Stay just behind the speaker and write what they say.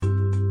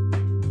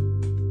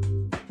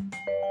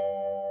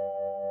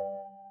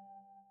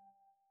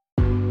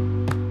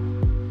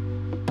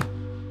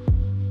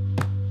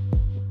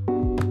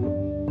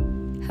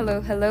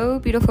Hello,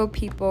 beautiful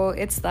people.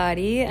 It's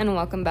Lottie, and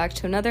welcome back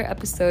to another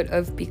episode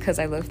of Because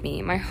I Love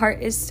Me. My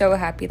heart is so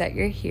happy that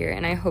you're here,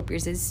 and I hope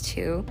yours is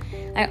too.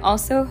 I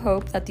also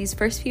hope that these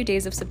first few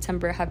days of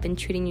September have been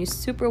treating you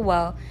super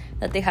well,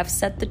 that they have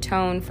set the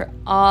tone for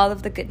all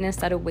of the goodness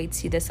that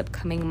awaits you this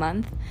upcoming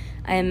month.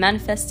 I am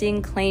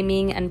manifesting,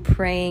 claiming, and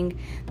praying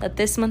that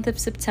this month of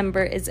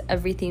September is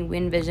everything we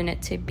envision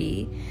it to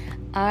be.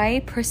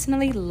 I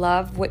personally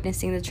love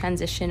witnessing the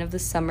transition of the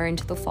summer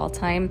into the fall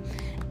time,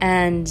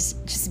 and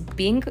just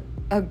being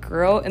a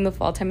girl in the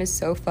fall time is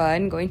so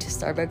fun. Going to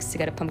Starbucks to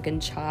get a pumpkin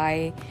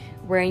chai,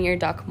 wearing your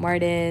Doc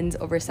Martens,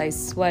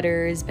 oversized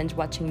sweaters, binge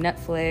watching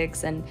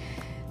Netflix, and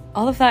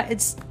all of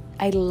that.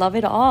 I love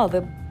it all.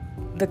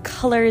 The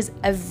colors,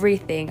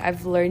 everything.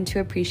 I've learned to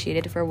appreciate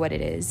it for what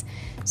it is.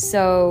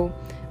 So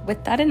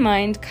with that in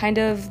mind, kind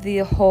of the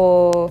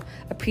whole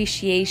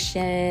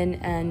appreciation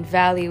and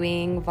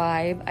valuing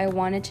vibe, I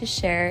wanted to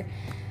share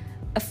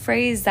a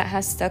phrase that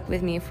has stuck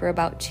with me for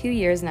about 2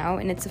 years now,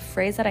 and it's a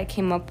phrase that I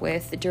came up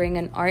with during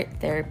an art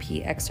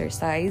therapy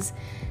exercise,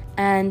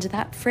 and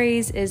that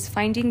phrase is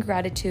finding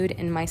gratitude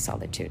in my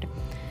solitude.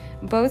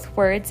 Both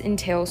words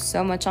entail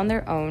so much on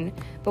their own,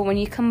 but when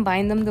you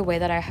combine them the way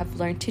that I have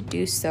learned to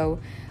do so,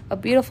 a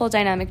beautiful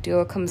dynamic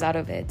duo comes out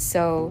of it.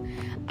 So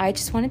I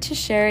just wanted to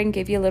share and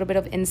give you a little bit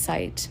of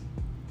insight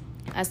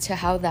as to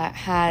how that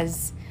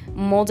has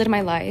molded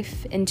my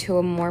life into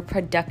a more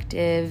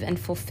productive and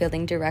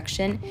fulfilling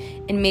direction,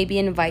 and maybe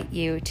invite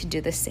you to do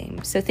the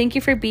same. So thank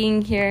you for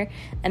being here,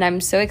 and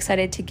I'm so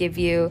excited to give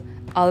you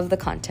all of the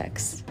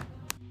context.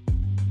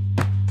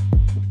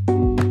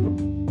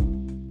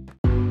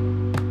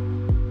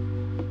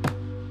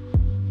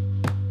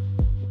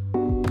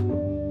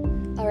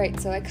 Alright,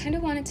 so I kind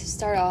of wanted to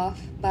start off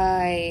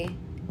by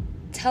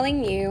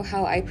telling you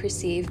how I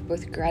perceive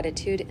both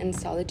gratitude and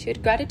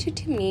solitude. Gratitude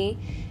to me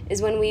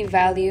is when we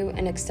value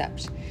and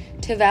accept.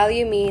 To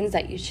value means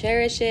that you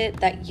cherish it,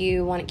 that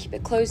you want to keep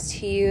it close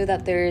to you,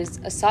 that there's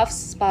a soft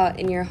spot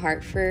in your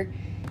heart for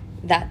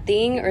that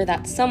thing or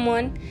that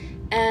someone.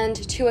 And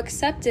to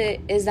accept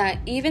it is that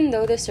even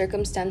though the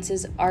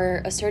circumstances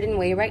are a certain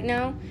way right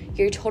now,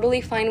 you're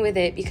totally fine with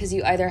it because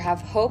you either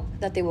have hope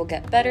that they will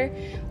get better,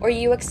 or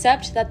you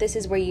accept that this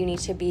is where you need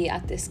to be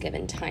at this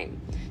given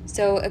time.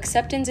 So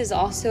acceptance is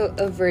also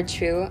a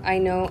virtue. I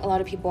know a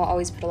lot of people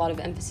always put a lot of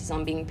emphasis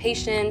on being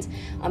patient,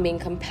 on being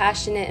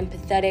compassionate,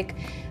 empathetic,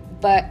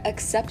 but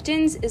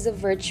acceptance is a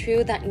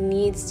virtue that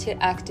needs to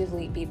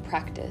actively be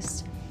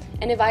practiced.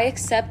 And if I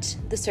accept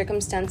the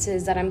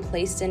circumstances that I'm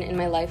placed in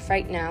my life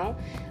right now,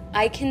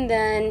 I can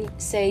then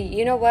say,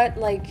 you know what,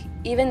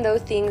 even though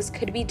things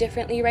could be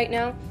differently right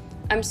now,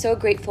 I'm so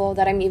grateful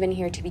that I'm even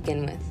here to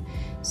begin with.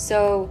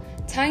 So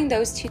tying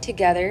those two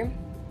together,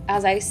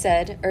 as I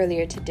said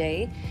earlier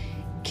today,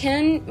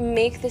 can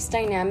make this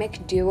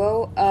dynamic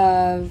duo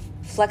of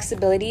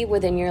flexibility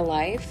within your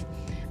life,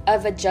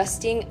 of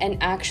adjusting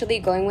and actually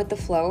going with the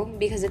flow,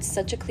 because it's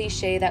such a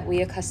cliche that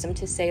we accustomed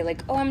to say,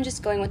 I'm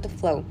just going with the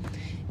flow.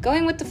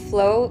 Going with the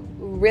flow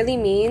really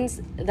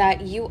means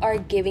that you are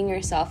giving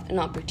yourself an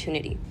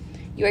opportunity.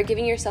 You are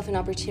giving yourself an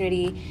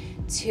opportunity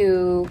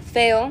to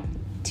fail,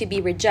 to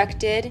be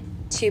rejected,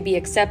 to be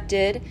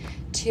accepted,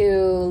 to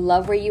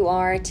love where you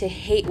are, to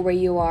hate where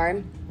you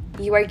are.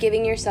 You are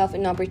giving yourself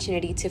an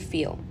opportunity to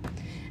feel.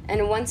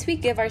 And once we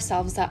give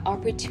ourselves that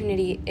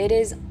opportunity, it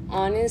is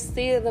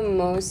honestly the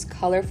most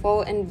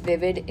colorful and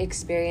vivid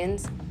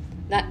experience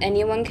that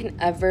anyone can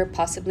ever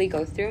possibly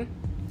go through.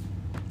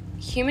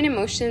 Human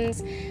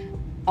emotions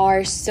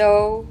are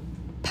so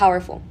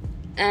powerful.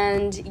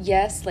 And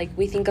yes,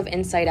 we think of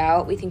inside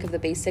out, we think of the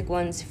basic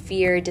ones: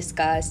 fear,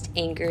 disgust,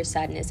 anger,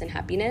 sadness, and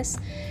happiness.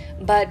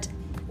 But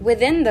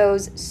within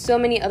those, so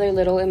many other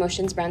little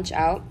emotions branch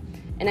out.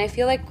 And I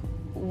feel like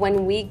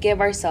when we give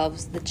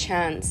ourselves the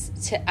chance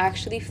to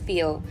actually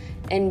feel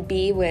and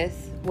be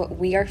with what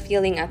we are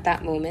feeling at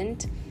that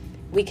moment,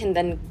 we can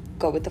then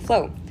go with the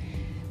flow.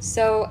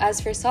 So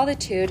as for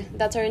solitude,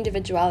 that's our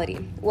individuality.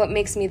 What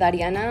makes me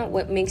Dariana?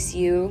 What makes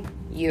you,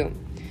 you?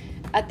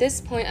 At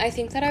this point, I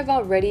think that I've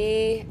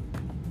already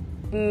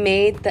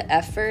made the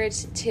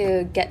effort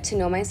to get to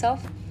know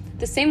myself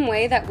the same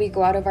way that we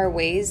go out of our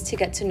ways to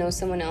get to know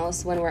someone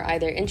else when we're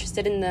either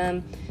interested in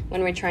them,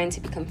 when we're trying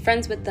to become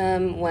friends with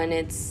them, when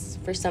it's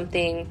for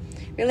something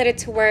related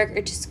to work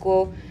or to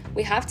school.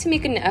 We have to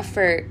make an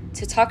effort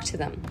to talk to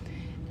them.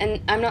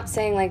 And I'm not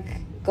saying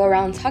go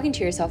around talking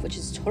to yourself, which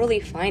is totally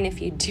fine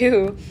if you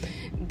do,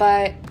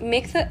 but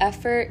make the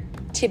effort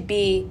to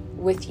be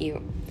with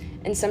you.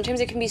 And sometimes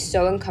it can be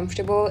so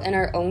uncomfortable, and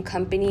our own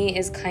company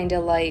is kind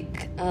of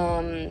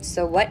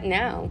so what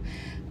now?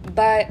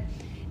 But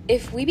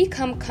if we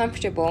become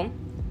comfortable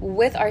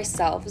with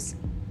ourselves,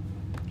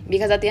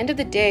 because at the end of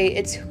the day,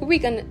 it's who we're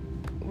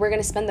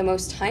gonna spend the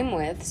most time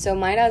with, so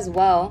might as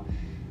well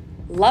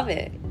love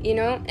it,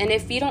 And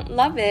if you don't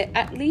love it,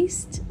 at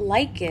least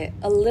like it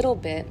a little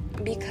bit,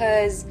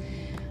 because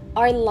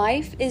our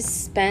life is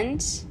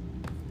spent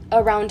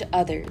around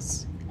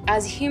others.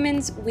 as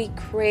humans, we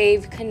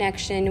crave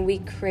connection, we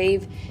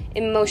crave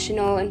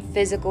emotional and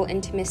physical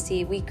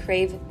intimacy, we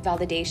crave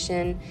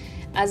validation.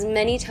 As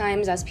many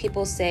times as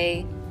people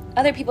say,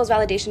 other people's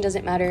validation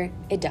doesn't matter,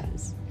 it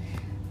does.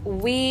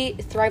 We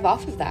thrive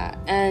off of that,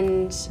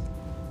 and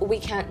we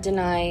can't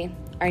deny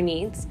our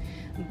needs,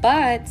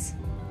 but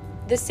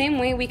the same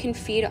way we can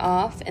feed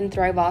off and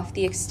thrive off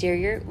the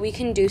exterior, we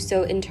can do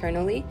so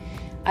internally.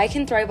 I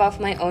can thrive off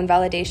my own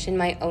validation,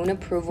 my own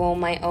approval,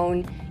 my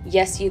own,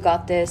 yes, you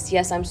got this,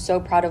 yes, I'm so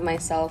proud of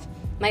myself,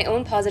 my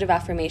own positive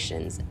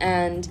affirmations.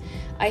 And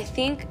I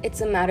think it's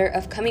a matter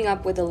of coming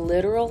up with a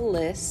literal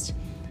list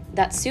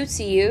that suits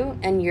you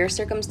and your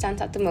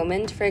circumstance at the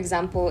moment. For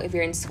example, if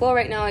you're in school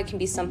right now, it can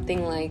be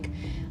something like,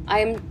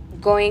 I'm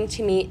going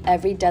to meet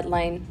every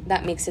deadline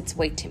that makes its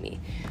way to me.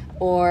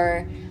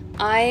 Or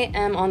I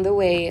am on the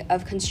way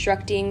of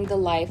constructing the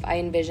life I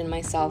envision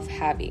myself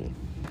having.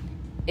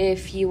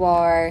 If you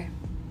are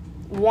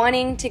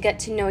wanting to get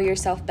to know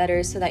yourself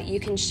better so that you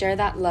can share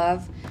that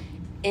love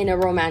in a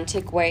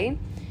romantic way,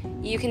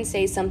 you can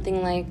say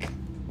something like,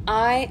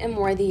 I am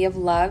worthy of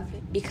love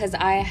because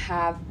I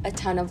have a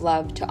ton of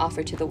love to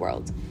offer to the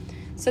world.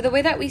 So the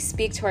way that we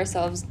speak to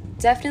ourselves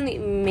definitely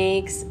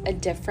makes a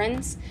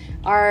difference.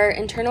 Our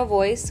internal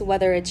voice,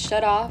 whether it's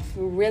shut off,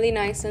 really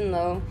nice and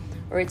low,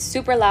 or it's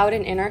super loud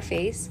and in our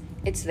face,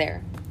 it's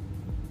there.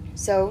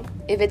 So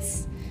if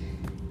it's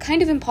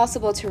kind of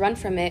impossible to run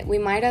from it, we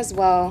might as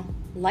well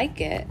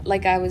like it,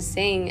 like I was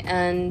saying.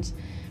 And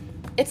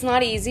it's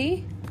not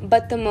easy,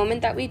 but the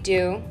moment that we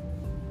do,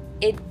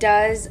 it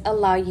does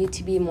allow you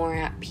to be more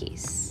at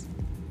peace.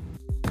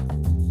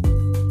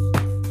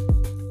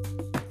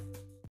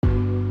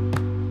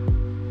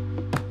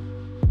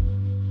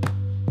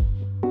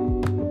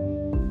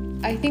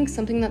 I think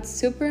something that's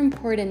super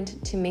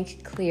important to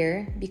make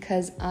clear,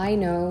 because I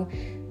know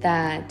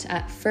that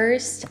at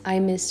first I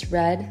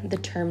misread the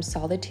term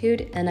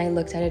solitude and I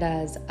looked at it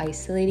as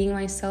isolating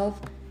myself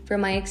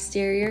from my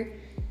exterior.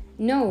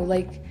 No,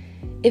 like,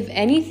 if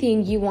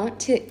anything, you want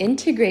to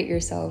integrate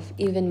yourself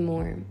even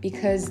more,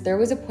 because there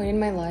was a point in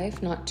my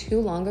life not too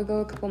long ago,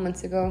 a couple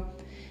months ago,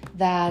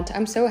 that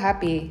I'm so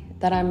happy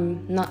that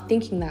I'm not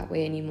thinking that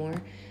way anymore.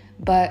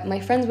 But my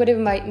friends would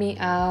invite me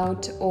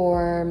out,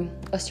 or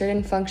a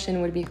certain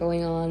function would be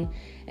going on,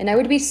 and I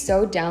would be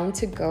so down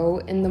to go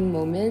in the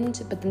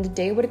moment, but then the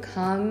day would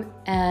come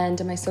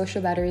and my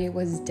social battery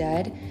was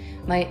dead.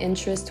 My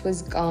interest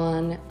was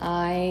gone.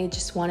 I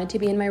just wanted to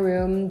be in my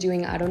room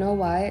doing I don't know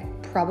what,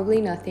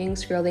 probably nothing,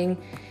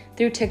 scrolling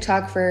through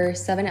TikTok for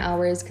 7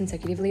 hours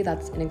consecutively.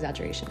 That's an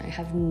exaggeration. I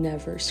have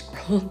never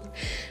scrolled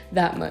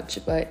that much,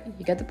 but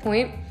you get the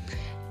point.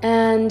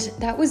 And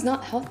that was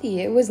not healthy.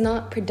 It was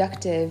not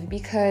productive,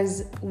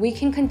 because we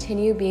can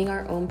continue being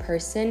our own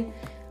person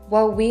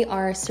while we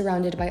are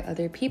surrounded by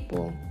other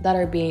people that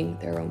are being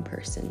their own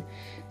person.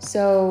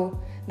 So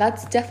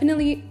that's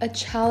definitely a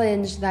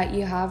challenge that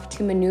you have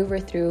to maneuver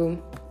through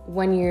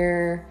when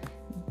you're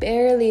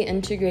barely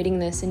integrating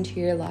this into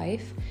your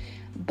life.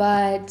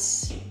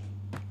 But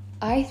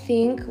I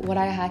think what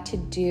I had to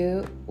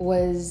do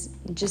was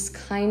just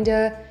kind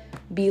of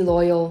be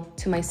loyal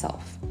to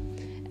myself.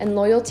 And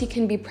loyalty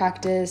can be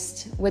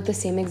practiced with the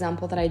same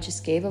example that I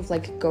just gave of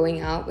like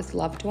going out with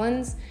loved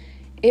ones.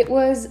 It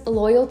was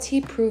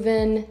loyalty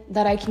proven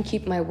that I can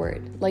keep my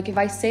word. Like if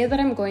I say that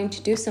I'm going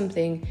to do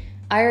something,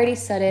 I already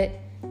said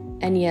it,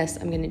 and yes,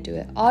 I'm going to do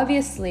it.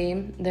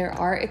 Obviously, there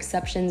are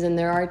exceptions and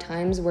there are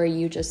times where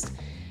you just,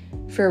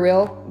 for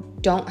real,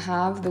 don't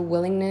have the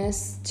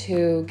willingness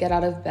to get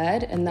out of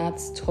bed, and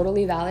that's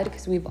totally valid,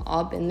 because we've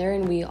all been there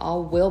and we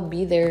all will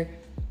be there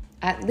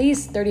at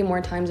least 30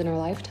 more times in our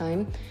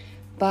lifetime.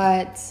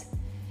 But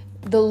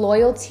the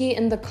loyalty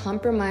and the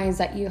compromise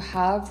that you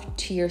have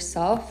to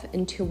yourself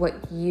and to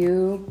what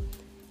you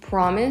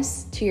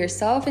promise to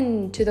yourself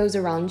and to those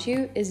around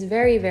you is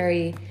very,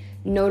 very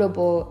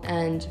notable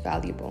and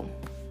valuable.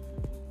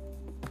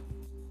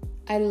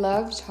 I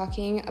love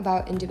talking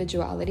about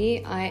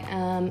individuality. I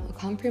am a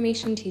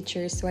confirmation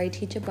teacher, so I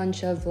teach a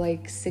bunch of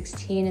like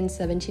 16 and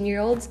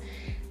 17-year-olds.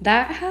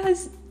 That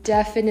has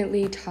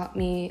definitely taught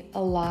me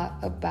a lot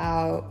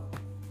about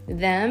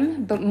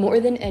them, but more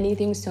than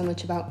anything, so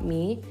much about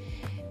me,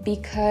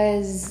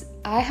 because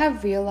I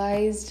have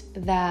realized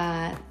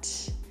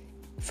that,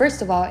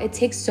 first of all, it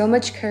takes so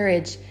much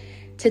courage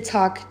to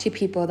talk to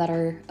people that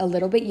are a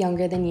little bit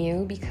younger than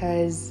you,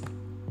 because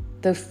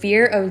the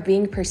fear of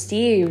being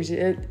perceived,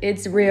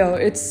 it's real.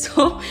 It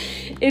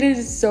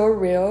is so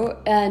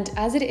real. And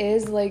as it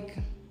is, like,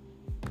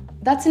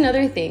 that's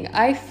another thing.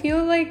 I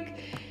feel like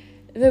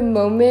the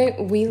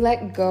moment we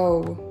let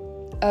go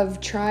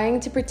of trying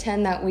to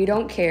pretend that we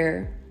don't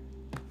care,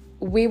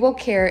 we will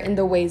care in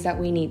the ways that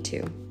we need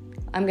to.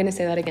 I'm going to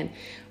say that again.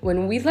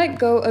 When we let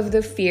go of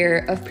the fear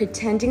of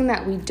pretending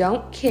that we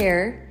don't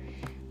care,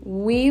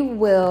 we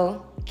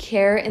will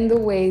care in the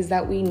ways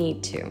that we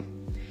need to.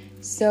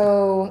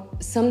 So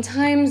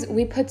sometimes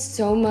we put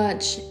so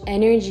much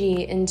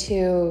energy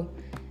into,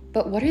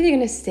 but what are they going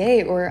to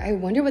say? Or I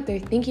wonder what they're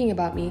thinking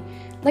about me.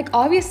 Like,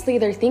 obviously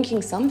they're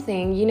thinking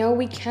something,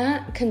 we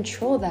can't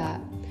control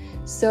that.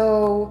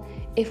 So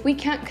if we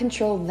can't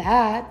control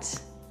that,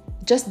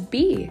 just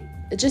be.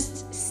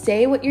 Just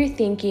say what you're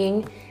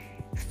thinking,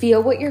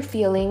 feel what you're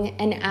feeling,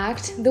 and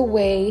act the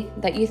way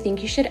that you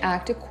think you should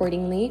act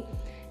accordingly,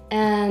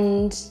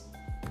 and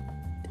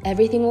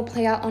everything will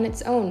play out on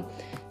its own.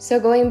 So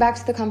going back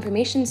to the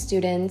confirmation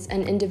students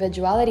and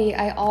individuality,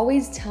 I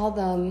always tell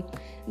them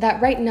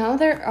that right now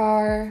there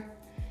are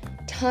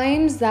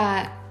times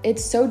that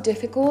it's so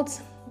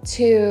difficult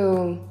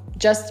to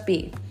just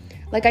be.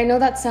 Like, I know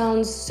that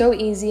sounds so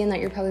easy and that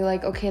you're probably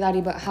like, okay,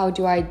 Daddy, but how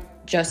do I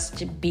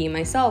just be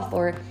myself?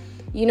 Or,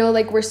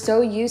 like, we're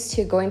so used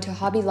to going to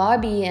Hobby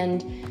Lobby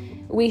and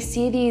we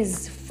see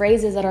these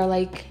phrases that are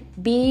like,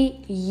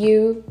 be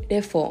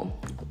beautiful,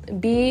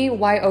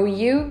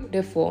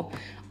 beautiful,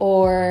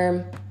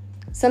 or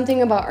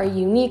something about our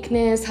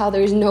uniqueness, how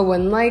there's no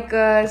one like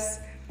us,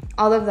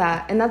 all of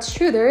that. And that's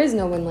true, there is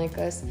no one like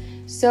us.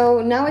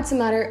 So now it's a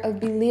matter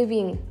of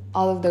believing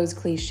all of those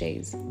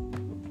cliches.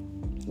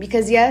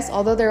 Because yes,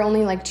 although there are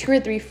only like 2 or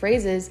 3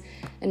 phrases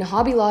and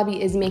Hobby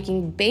Lobby is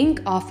making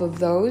bank off of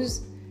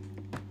those,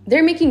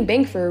 they're making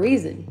bank for a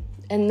reason.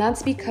 And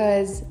that's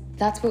because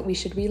that's what we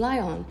should rely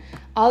on.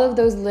 All of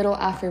those little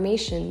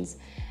affirmations.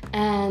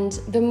 And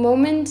the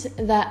moment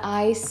that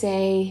I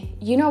say,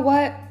 you know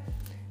what?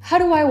 How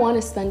do I want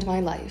to spend my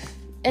life?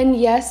 And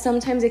yes,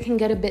 sometimes it can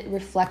get a bit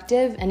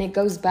reflective and it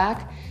goes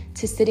back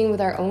to sitting with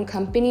our own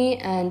company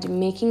and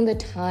making the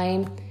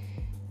time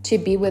to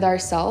be with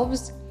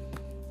ourselves.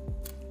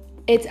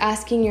 It's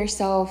asking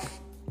yourself,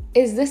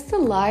 is this the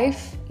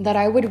life that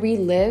I would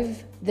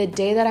relive the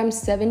day that I'm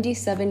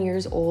 77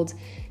 years old,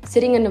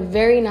 sitting in a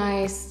very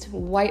nice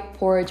white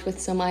porch with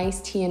some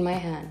iced tea in my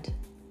hand?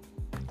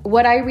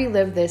 Would I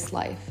relive this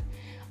life?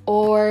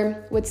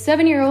 Or would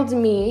 7-year-old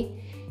me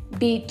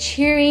be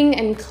cheering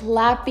and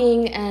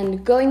clapping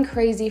and going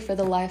crazy for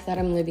the life that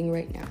I'm living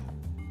right now?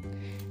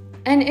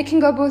 And it can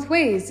go both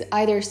ways.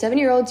 Either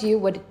 7-year-old you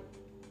would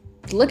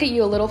look at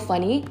you a little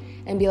funny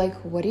and be like,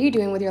 what are you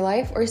doing with your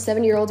life? Or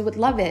 7-year-old would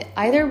love it.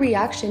 Either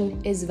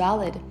reaction is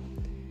valid.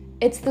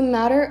 It's the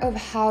matter of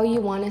how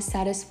you want to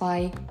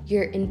satisfy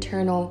your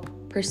internal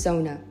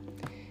persona.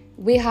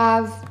 We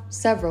have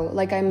several,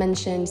 like I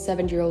mentioned,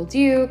 7-year-old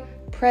you,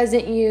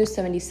 present you,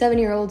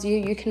 77-year-old you.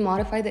 You can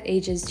modify the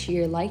ages to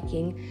your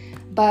liking,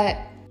 but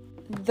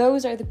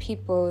those are the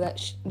people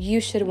that you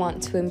should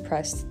want to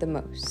impress the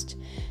most.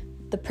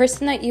 The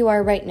person that you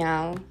are right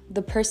now,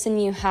 the person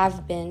you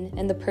have been,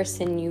 and the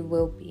person you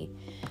will be.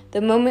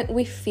 The moment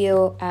we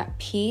feel at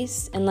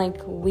peace and like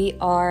we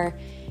are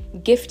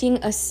gifting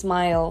a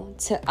smile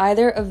to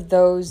either of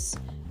those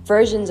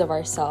versions of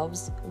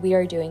ourselves, we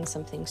are doing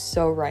something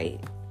so right.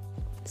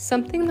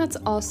 Something that's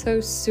also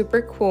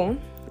super cool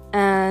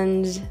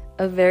and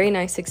a very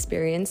nice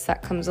experience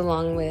that comes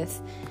along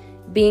with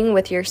being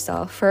with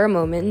yourself for a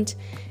moment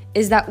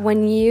is that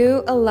when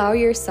you allow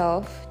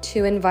yourself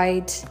to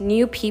invite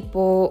new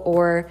people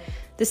or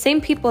the same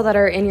people that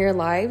are in your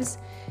lives,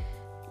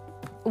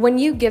 when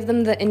you give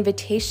them the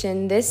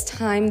invitation, this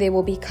time they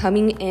will be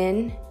coming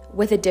in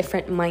with a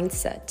different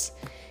mindset.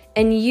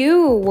 And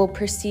you will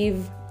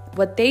perceive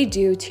what they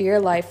do to your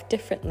life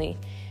differently.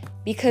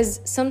 Because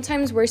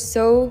sometimes we're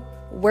so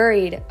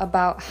worried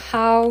about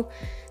how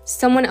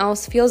someone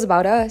else feels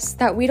about us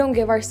that we don't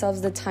give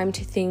ourselves the time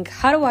to think,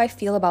 how do I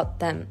feel about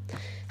them?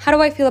 How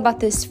do I feel about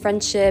this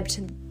friendship,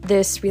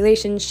 this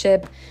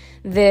relationship,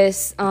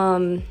 this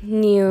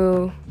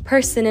new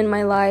person in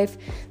my life,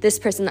 this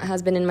person that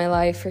has been in my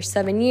life for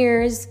 7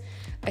 years?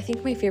 I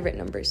think my favorite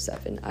number is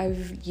 7.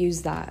 I've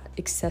used that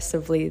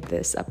excessively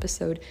this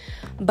episode.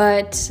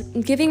 But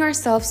giving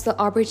ourselves the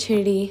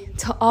opportunity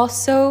to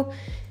also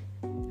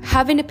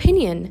have an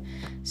opinion.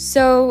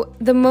 So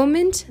the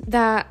moment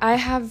that I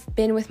have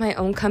been with my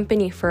own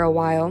company for a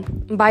while,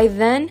 by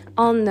then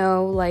I'll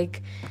know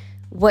like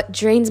what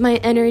drains my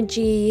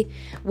energy,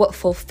 what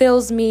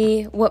fulfills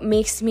me, what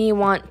makes me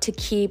want to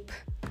keep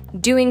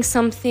doing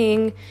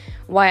something,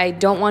 why I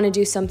don't want to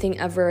do something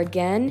ever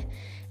again.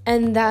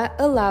 And that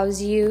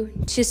allows you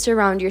to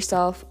surround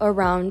yourself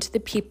around the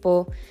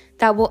people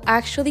that will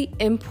actually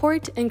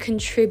import and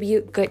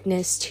contribute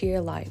goodness to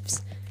your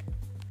lives.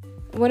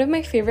 One of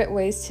my favorite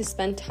ways to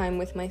spend time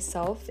with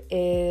myself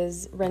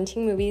is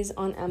renting movies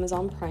on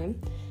Amazon Prime.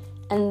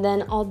 And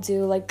then I'll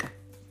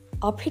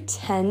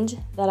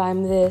pretend that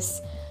I'm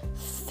this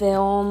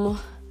film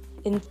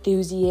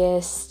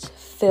enthusiast,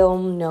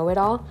 film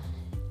know-it-all.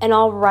 And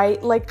I'll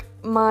write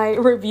my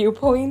review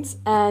points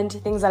and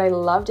things that I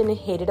loved and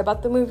hated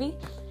about the movie.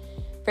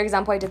 For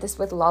example, I did this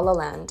with La La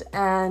Land.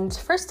 And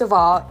first of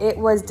all, it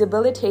was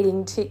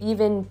debilitating to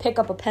even pick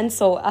up a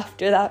pencil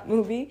after that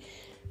movie.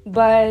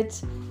 But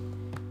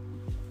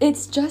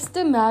it's just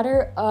a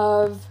matter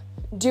of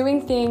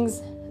doing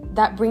things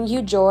that bring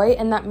you joy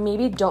and that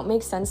maybe don't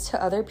make sense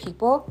to other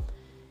people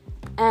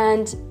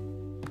and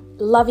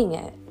loving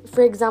it.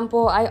 For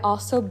example, I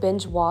also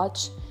binge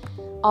watch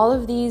all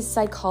of these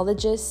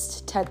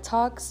psychologist TED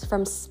Talks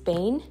from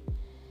Spain.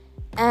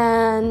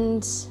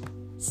 And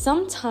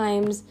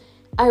sometimes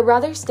I'd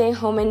rather stay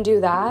home and do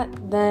that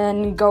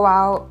than go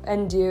out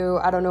and do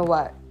I don't know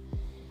what.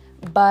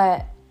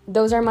 but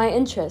those are my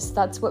interests.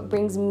 That's what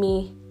brings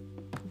me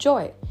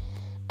joy.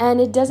 And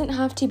it doesn't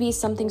have to be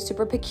something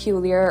super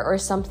peculiar or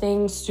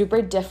something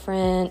super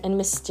different and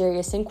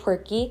mysterious and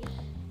quirky.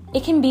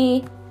 It can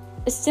be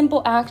a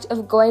simple act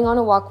of going on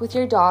a walk with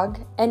your dog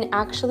and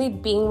actually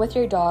being with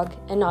your dog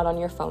and not on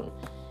your phone.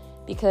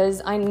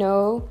 Because I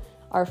know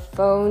our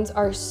phones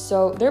are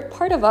they're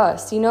part of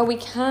us. We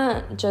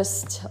can't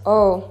just,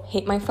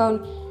 hate my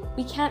phone.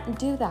 We can't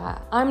do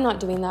that. I'm not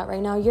doing that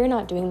right now. You're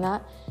not doing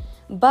that.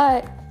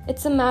 But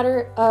it's a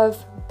matter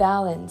of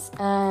balance.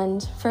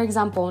 And for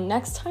example,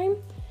 next time,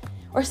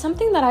 or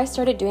something that I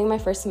started doing my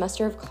first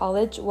semester of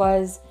college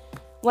was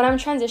when I'm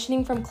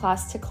transitioning from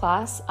class to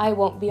class, I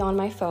won't be on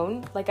my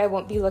phone. Like, I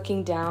won't be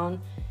looking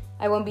down.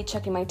 I won't be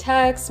checking my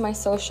texts, my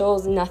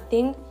socials,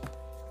 nothing.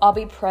 I'll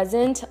be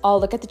present. I'll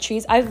look at the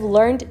trees. I've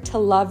learned to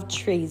love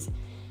trees.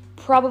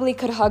 Probably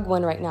could hug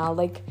one right now.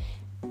 Like,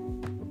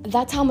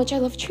 that's how much I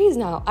love trees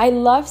now. I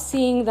love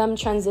seeing them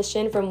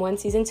transition from one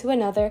season to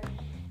another.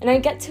 And I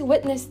get to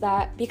witness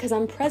that because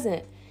I'm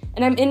present.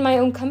 And I'm in my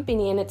own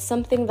company. And it's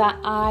something that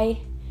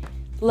I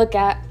look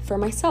at for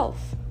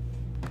myself.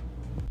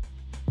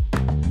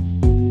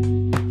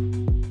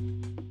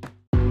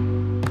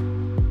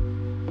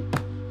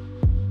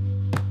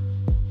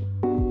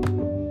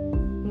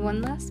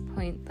 One last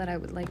point that I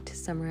would like to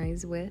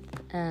summarize with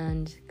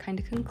and kind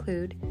of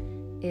conclude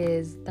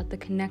is that the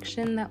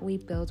connection that we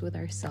build with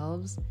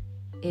ourselves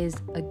is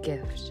a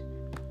gift.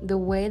 The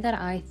way that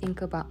I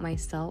think about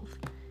myself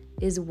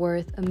is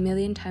worth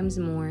 1,000,000 times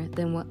more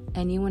than what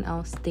anyone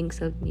else thinks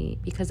of me,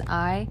 because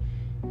I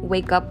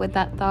wake up with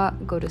that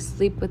thought, go to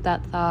sleep with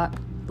that thought,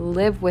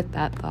 live with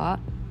that thought.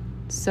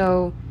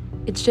 So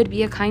it should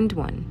be a kind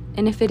one.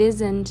 And if it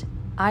isn't,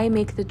 I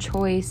make the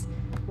choice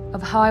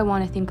of how I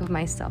want to think of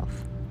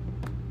myself.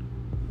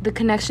 The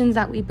connections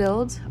that we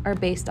build are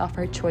based off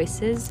our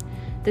choices.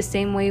 The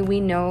same way we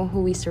know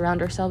who we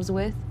surround ourselves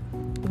with,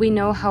 we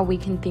know how we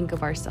can think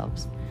of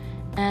ourselves.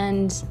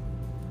 And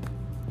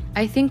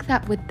I think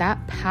that with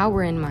that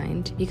power in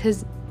mind,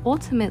 because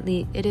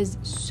ultimately it is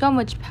so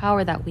much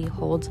power that we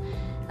hold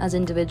as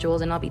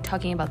individuals, and I'll be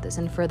talking about this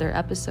in further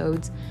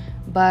episodes,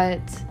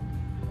 but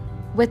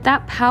with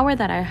that power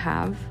that I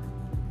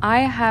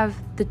have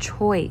the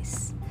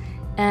choice.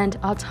 And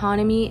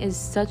autonomy is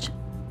such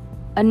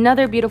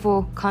another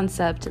beautiful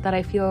concept that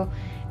I feel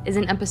is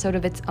an episode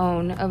of its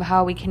own, of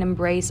how we can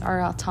embrace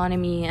our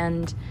autonomy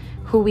and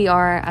who we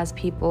are as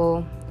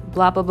people,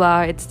 blah, blah,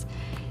 blah. It's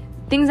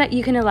things that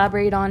you can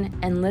elaborate on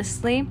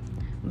endlessly.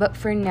 But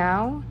for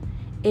now,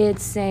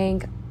 it's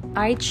saying,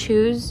 I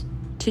choose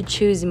to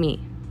choose me.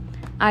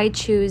 I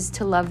choose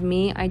to love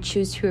me. I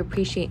choose to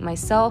appreciate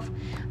myself.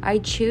 I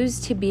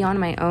choose to be on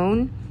my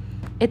own.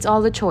 It's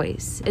all a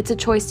choice. It's a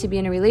choice to be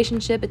in a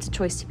relationship. It's a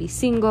choice to be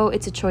single.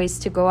 It's a choice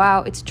to go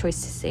out. It's a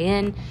choice to stay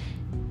in.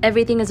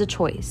 Everything is a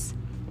choice.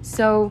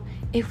 So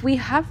if we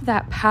have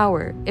that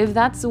power, if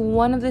that's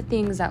one of the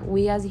things that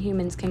we as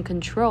humans can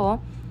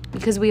control,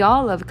 because we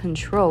all love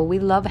control, we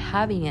love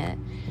having it.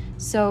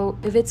 So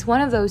if it's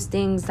one of those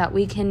things that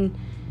we can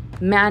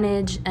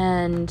manage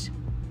and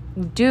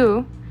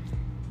do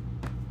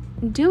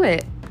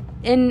it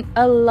in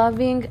a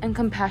loving and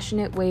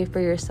compassionate way for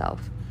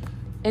yourself,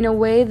 in a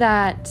way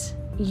that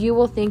you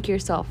will thank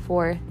yourself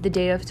for the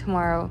day of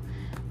tomorrow,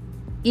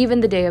 even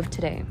the day of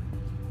today.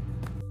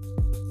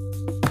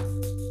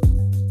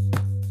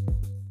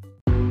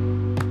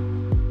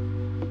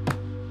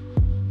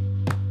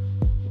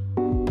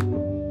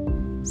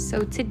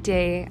 So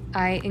today,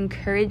 I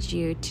encourage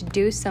you to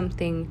do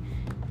something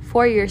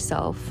for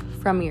yourself,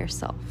 from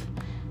yourself.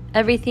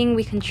 Everything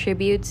we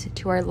contribute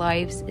to our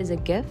lives is a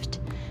gift.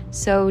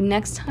 So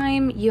next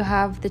time you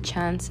have the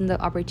chance and the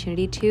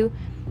opportunity to,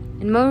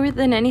 and more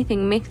than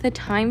anything, make the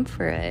time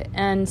for it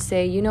and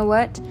say, you know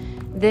what?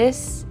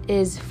 This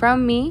is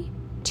from me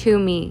to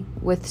me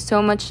with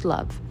so much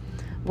love.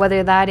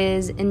 Whether that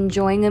is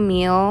enjoying a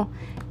meal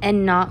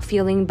and not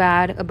feeling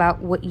bad about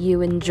what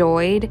you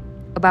enjoyed,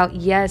 about,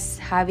 yes,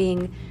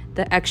 having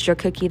the extra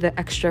cookie, the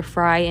extra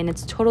fry, and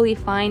it's totally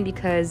fine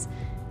because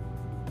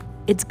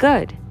it's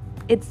good.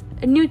 It's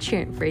a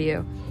nutrient for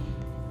you.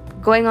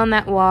 Going on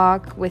that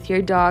walk with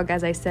your dog,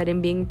 as I said,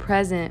 and being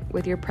present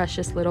with your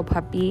precious little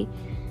puppy.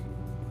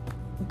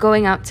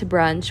 Going out to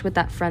brunch with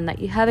that friend that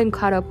you haven't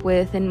caught up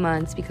with in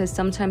months because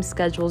sometimes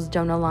schedules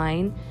don't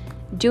align.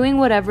 Doing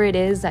whatever it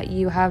is that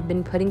you have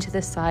been putting to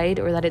the side,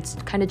 or that it's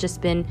kind of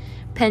just been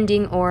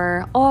pending,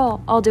 or,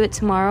 I'll do it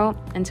tomorrow,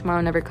 and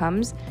tomorrow never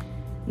comes.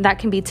 That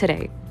can be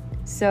today.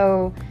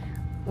 So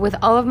with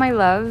all of my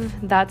love,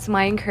 that's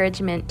my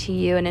encouragement to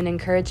you, and an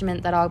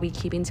encouragement that I'll be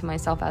keeping to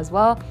myself as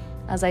well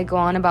as I go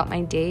on about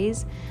my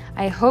days.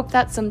 I hope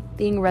that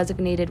something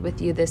resonated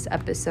with you this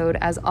episode.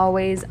 As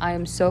always, I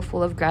am so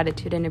full of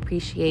gratitude and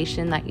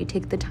appreciation that you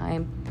take the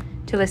time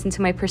to listen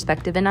to my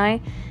perspective,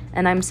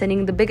 and I'm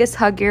sending the biggest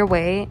hug your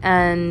way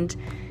and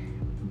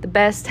the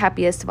best,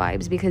 happiest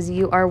vibes, because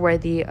you are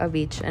worthy of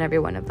each and every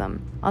one of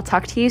them. I'll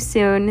talk to you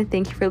soon.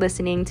 Thank you for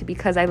listening to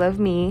Because I Love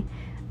Me.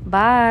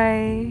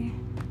 Bye.